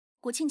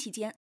国庆期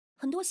间，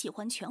很多喜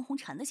欢全红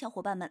嬋的小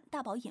伙伴们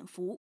大饱眼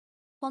福。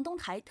广东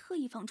台特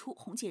意放出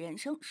红姐人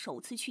生首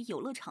次去游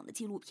乐场的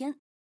纪录片，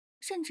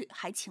甚至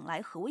还请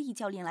来何卫一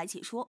教练来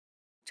解说。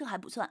这还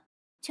不算，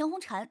全红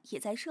嬋也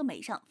在社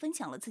媒上分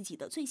享了自己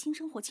的最新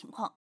生活情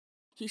况，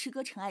与师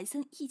哥陈艾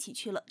森一起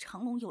去了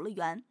长隆游乐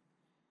园。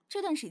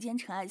这段时间，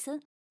陈艾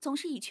森总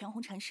是以全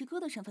红嬋师哥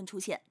的身份出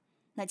现。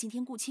那今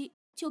天顾七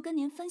就跟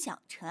您分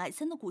享陈艾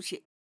森的故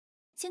事。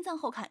先赞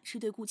后看是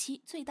对顾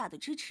七最大的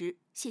支持，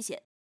谢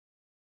谢。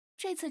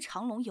这次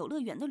长隆游乐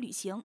园的旅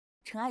行，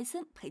陈艾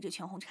森陪着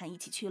全红嬋一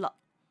起去了。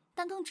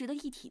但更值得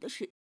一提的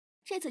是，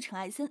这次陈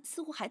艾森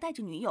似乎还带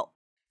着女友。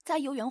在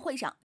游园会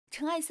上，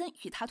陈艾森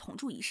与她同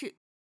住一室，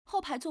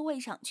后排座位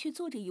上却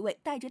坐着一位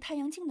戴着太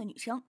阳镜的女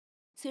生。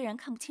虽然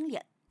看不清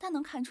脸，但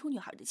能看出女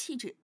孩的气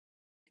质。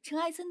陈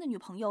艾森的女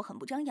朋友很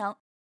不张扬，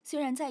虽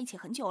然在一起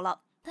很久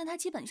了，但她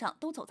基本上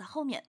都走在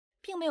后面，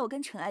并没有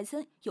跟陈艾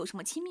森有什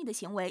么亲密的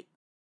行为。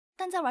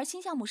但在玩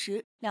新项目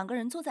时，两个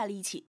人坐在了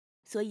一起，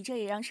所以这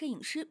也让摄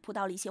影师捕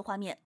到了一些画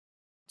面。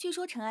据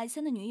说陈艾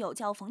森的女友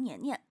叫冯年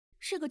年，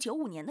是个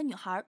95年的女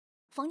孩。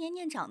冯年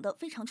年长得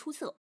非常出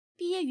色，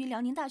毕业于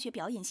辽宁大学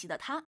表演系的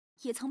她，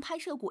也曾拍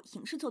摄过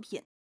影视作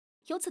品。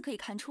由此可以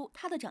看出，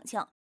她的长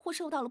相或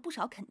受到了不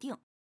少肯定。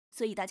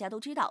所以大家都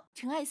知道，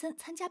陈艾森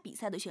参加比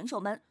赛的选手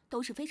们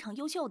都是非常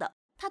优秀的，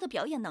她的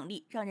表演能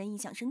力让人印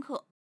象深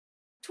刻。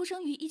出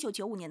生于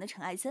1995年的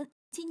陈艾森，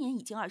今年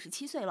已经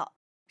27岁了，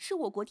是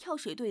我国跳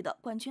水队的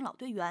冠军老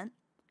队员。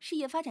事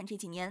业发展这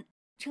几年，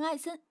陈艾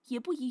森也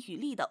不遗余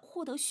力地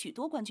获得许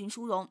多冠军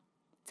殊荣。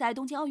在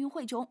东京奥运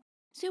会中，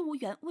虽无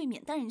缘卫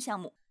冕单人项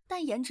目，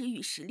但颜值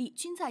与实力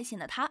均在线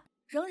的他，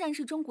仍然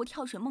是中国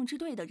跳水梦之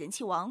队的人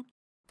气王。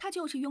他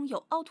就是拥有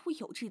凹凸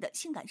有致的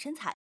性感身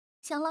材，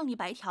像浪里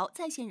白条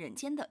再现人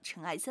间的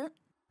陈艾森。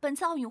本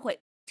次奥运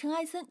会，陈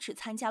艾森只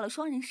参加了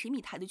双人10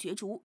米台的角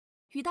逐，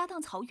与搭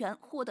档曹原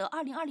获得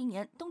2020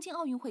年东京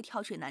奥运会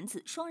跳水男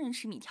子双人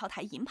10米跳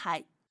台银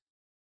牌。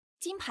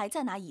金牌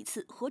再拿一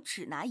次和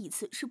只拿一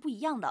次是不一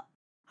样的。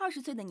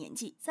20岁的年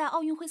纪，在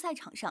奥运会赛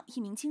场上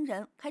一鸣惊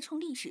人，开创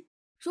历史。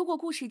如果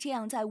故事这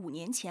样在5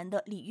年前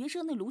的里约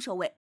热内卢首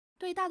尾，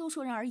对大多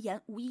数人而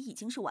言无疑已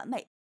经是完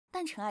美。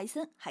但陈艾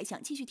森还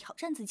想继续挑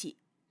战自己。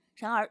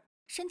然而，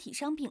身体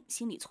伤病、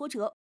心理挫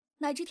折，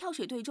乃至跳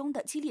水队中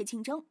的激烈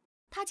竞争，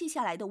他接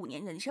下来的5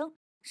年人生，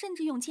甚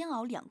至用煎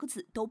熬2个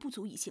字都不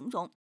足以形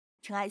容。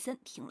陈艾森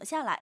停了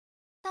下来，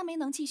但没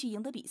能继续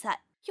赢得比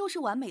赛，又是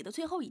完美的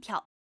最后一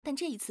跳。但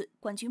这一次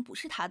冠军不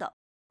是他的。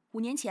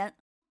5年前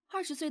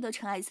，20岁的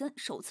陈艾森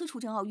首次出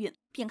征奥运，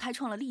便开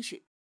创了历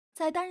史，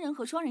在单人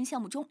和双人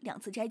项目中2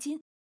次摘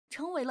金，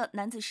成为了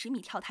男子10米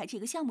跳台这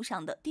个项目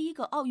上的第一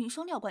个奥运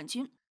双料冠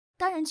军。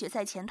单人决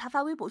赛前，他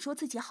发微博说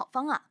自己好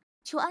方啊，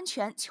求安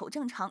全，求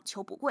正常，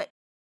求不跪。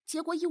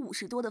结果以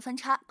50多的分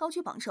差高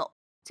居榜首。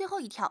最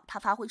后一跳，他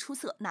发挥出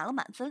色，拿了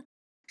满分。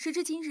时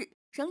至今日，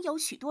仍有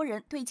许多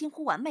人对近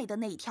乎完美的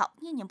那一跳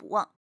念念不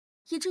忘，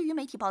以至于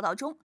媒体报道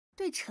中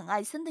对陈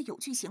艾森的有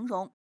句形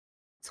容，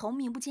从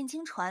名不见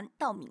经传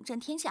到名震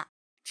天下，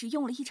只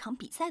用了1场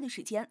比赛的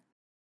时间。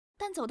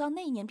但走到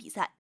那一年比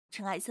赛，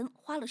陈艾森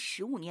花了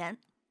15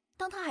年。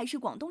当他还是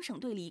广东省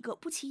队里一个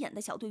不起眼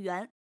的小队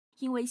员，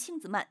因为性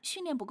子慢、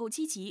训练不够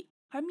积极，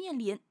而面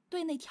临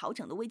队内调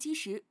整的危机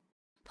时，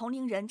同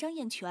龄人张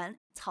彦全、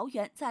曹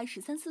原在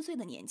13、14岁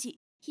的年纪，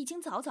已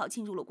经早早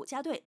进入了国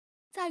家队，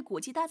在国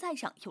际大赛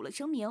上有了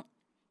声名。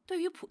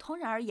对于普通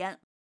人而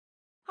言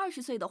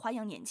，20岁的花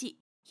样年纪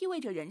意味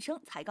着人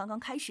生才刚刚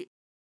开始。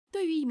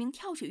对于一名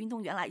跳水运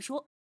动员来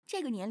说，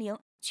这个年龄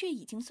却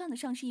已经算得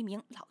上是一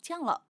名老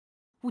将了。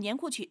5年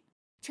过去，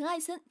陈艾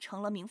森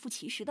成了名副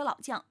其实的老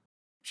将。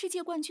世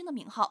界冠军的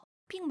名号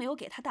并没有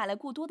给他带来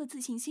过多的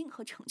自信心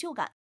和成就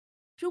感。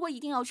如果一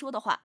定要说的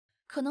话，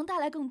可能带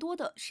来更多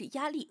的是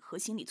压力和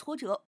心理挫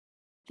折。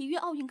里约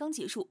奥运刚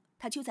结束，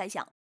他就在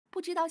想，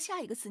不知道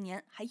下一个4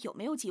年还有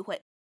没有机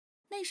会。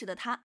那时的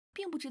他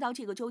并不知道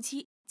这个周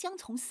期将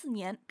从4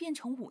年变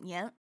成5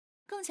年，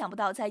更想不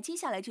到在接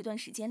下来这段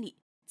时间里，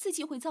自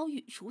己会遭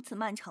遇如此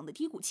漫长的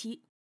低谷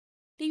期。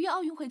里约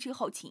奥运会之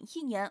后仅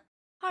1年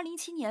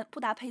，2017年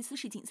布达佩斯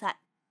世锦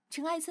赛，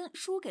陈艾森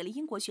输给了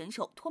英国选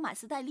手托马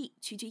斯戴利，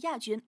屈居亚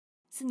军。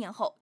4年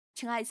后，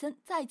陈艾森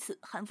再次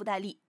hand服戴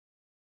利。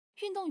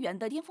运动员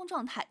的巅峰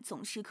状态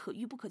总是可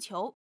遇不可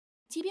求，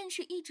即便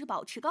是一直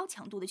保持高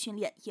强度的训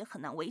练也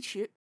很难维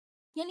持。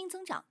年龄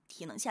增长，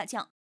体能下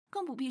降，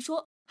更不必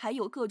说还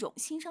有各种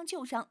新伤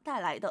旧伤带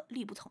来的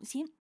力不从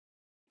心。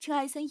陈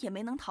艾森也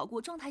没能逃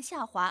过状态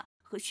下滑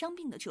和伤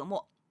病的折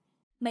磨，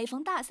每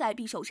逢大赛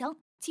必受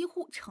伤，几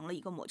乎成了一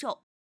个魔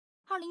咒。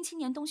2017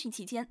年冬训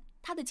期间，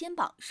他的肩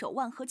膀、手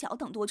腕和脚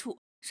等多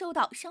处受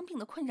到伤病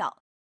的困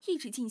扰，一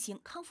直进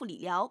行康复理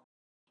疗，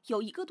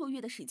有1个多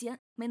月的时间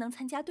没能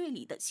参加队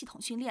里的系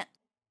统训练。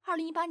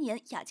2018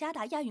年雅加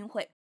达亚运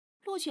会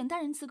落选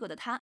单人资格的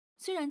他，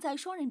虽然在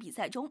双人比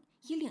赛中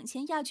以领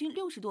先亚军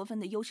60多分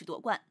的优势夺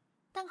冠，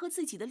但和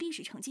自己的历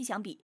史成绩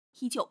相比，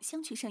依旧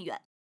相去甚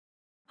远。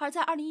而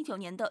在2019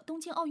年的东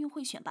京奥运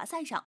会选拔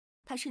赛上，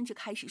他甚至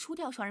开始输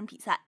掉双人比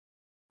赛，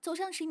走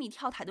上10米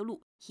跳台的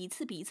路一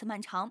次比一次漫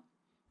长。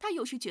他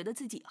有时觉得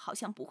自己好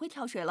像不会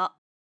跳水了。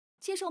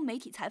接受媒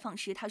体采访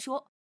时，他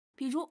说，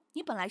比如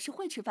你本来是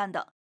会吃饭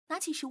的，拿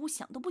起食物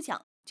想都不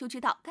想就知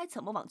道该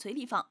怎么往嘴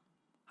里放，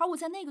而我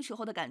在那个时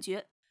候的感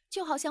觉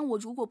就好像我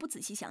如果不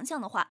仔细想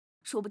想的话，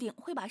说不定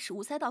会把食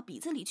物塞到鼻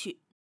子里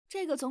去。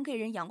这个总给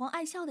人阳光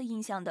爱笑的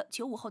印象的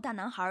95后大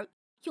男孩，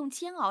用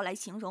煎熬来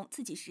形容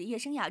自己职业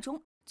生涯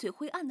中最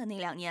灰暗的那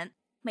2年。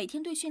每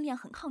天对训练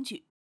很抗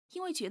拒，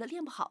因为觉得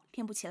练不好，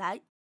练不起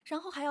来，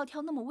然后还要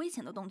跳那么危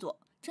险的动作，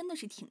真的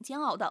是挺煎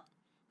熬的。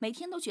每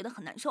天都觉得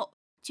很难受，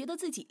觉得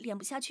自己练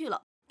不下去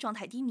了，状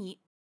态低迷。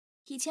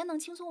以前能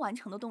轻松完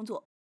成的动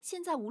作，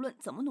现在无论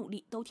怎么努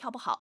力都跳不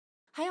好，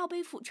还要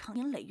背负长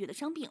年累月的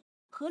伤病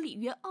和里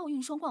约奥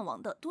运双冠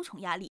王的多重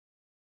压力。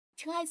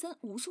陈艾森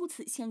无数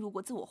次陷入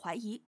过自我怀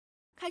疑，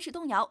开始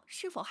动摇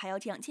是否还要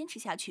这样坚持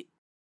下去。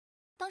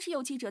当时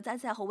有记者在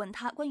赛后问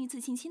他关于自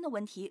信心的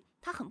问题，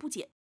他很不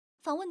解，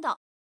反问道：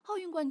奥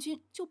运冠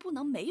军就不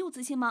能没有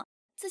自信吗？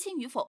自信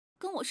与否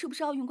跟我是不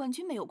是奥运冠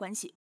军没有关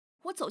系，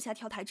我走下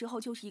跳台之后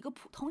就是一个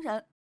普通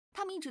人，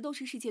他们一直都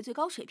是世界最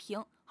高水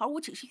平，而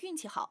我只是运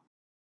气好。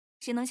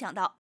谁能想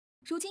到，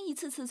如今一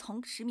次次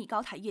从10米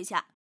高台跃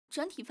下，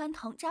转体翻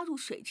腾扎入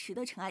水池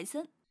的陈艾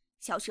森，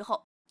小时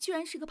候居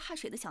然是个怕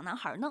水的小男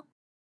孩呢。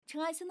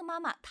陈艾森的妈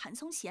妈谭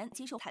松贤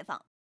接受采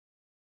访，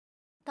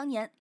当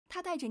年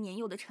她带着年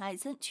幼的陈艾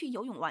森去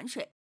游泳玩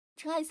水，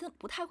陈艾森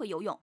不太会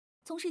游泳，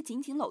总是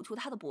紧紧搂住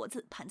他的脖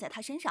子盘在他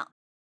身上。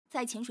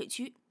在浅水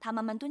区，他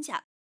慢慢蹲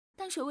下，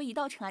但水位一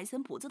到陈艾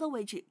森脖子的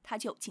位置，他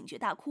就警觉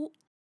大哭。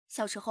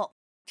小时候，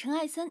陈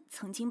艾森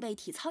曾经被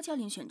体操教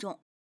练选中，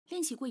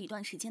练习过一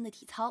段时间的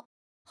体操。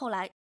后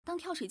来当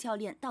跳水教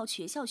练到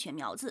学校选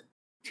苗子，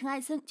陈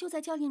艾森就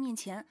在教练面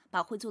前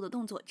把会做的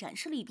动作展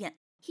示了一遍，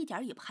一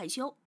点也不害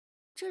羞。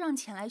这让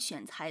前来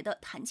选材的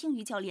谭静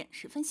瑜教练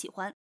十分喜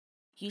欢，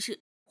于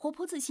是活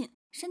泼自信、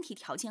身体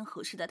条件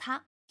合适的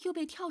他又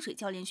被跳水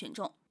教练选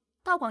中，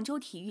到广州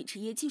体育职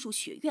业技术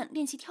学院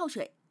练习跳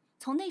水。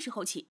从那时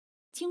候起，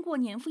经过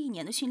年复一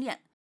年的训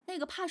练，那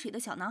个怕水的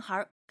小男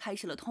孩开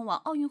始了通往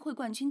奥运会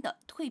冠军的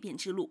蜕变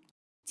之路。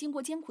经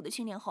过艰苦的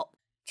训练后，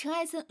陈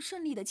艾森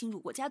顺利地进入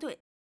国家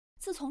队。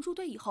自从入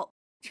队以后，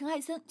陈艾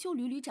森就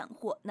屡屡斩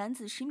获男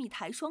子10米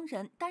台双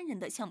人、单人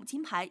的项目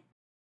金牌。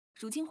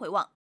如今回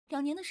望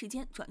，2年的时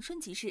间转瞬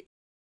即逝，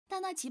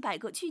但那几百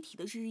个具体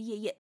的日日夜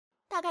夜，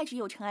大概只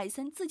有陈艾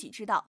森自己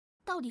知道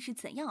到底是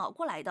怎样熬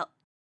过来的。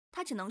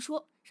他只能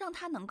说，让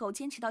他能够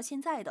坚持到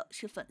现在的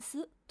是粉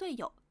丝、队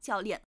友、教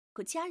练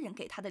和家人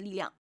给他的力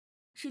量，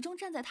始终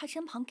站在他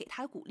身旁给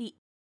他鼓励，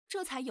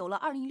这才有了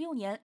2016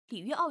年里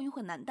约奥运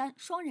会男单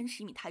双人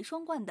10米台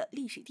双冠的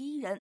历史第一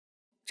人，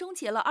终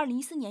结了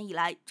2014年以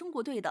来中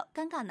国队的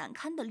尴尬难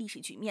堪的历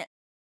史局面，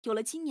有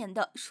了今年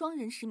的双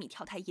人10米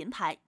跳台银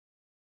牌。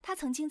他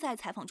曾经在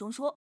采访中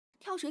说，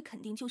跳水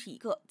肯定就是一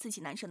个自己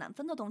难舍难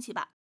分的东西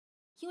吧，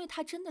因为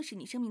它真的是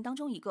你生命当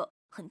中一个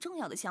很重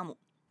要的项目，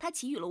它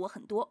给予了我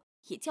很多，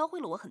也教会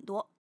了我很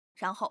多，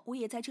然后我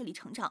也在这里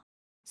成长，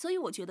所以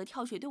我觉得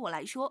跳水对我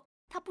来说，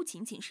它不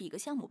仅仅是一个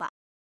项目吧。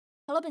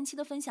好了，本期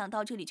的分享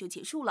到这里就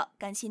结束了，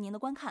感谢您的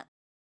观看。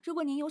如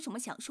果您有什么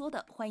想说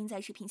的，欢迎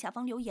在视频下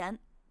方留言。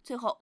最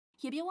后，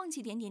也别忘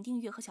记点点订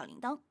阅和小铃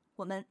铛，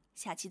我们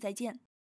下期再见。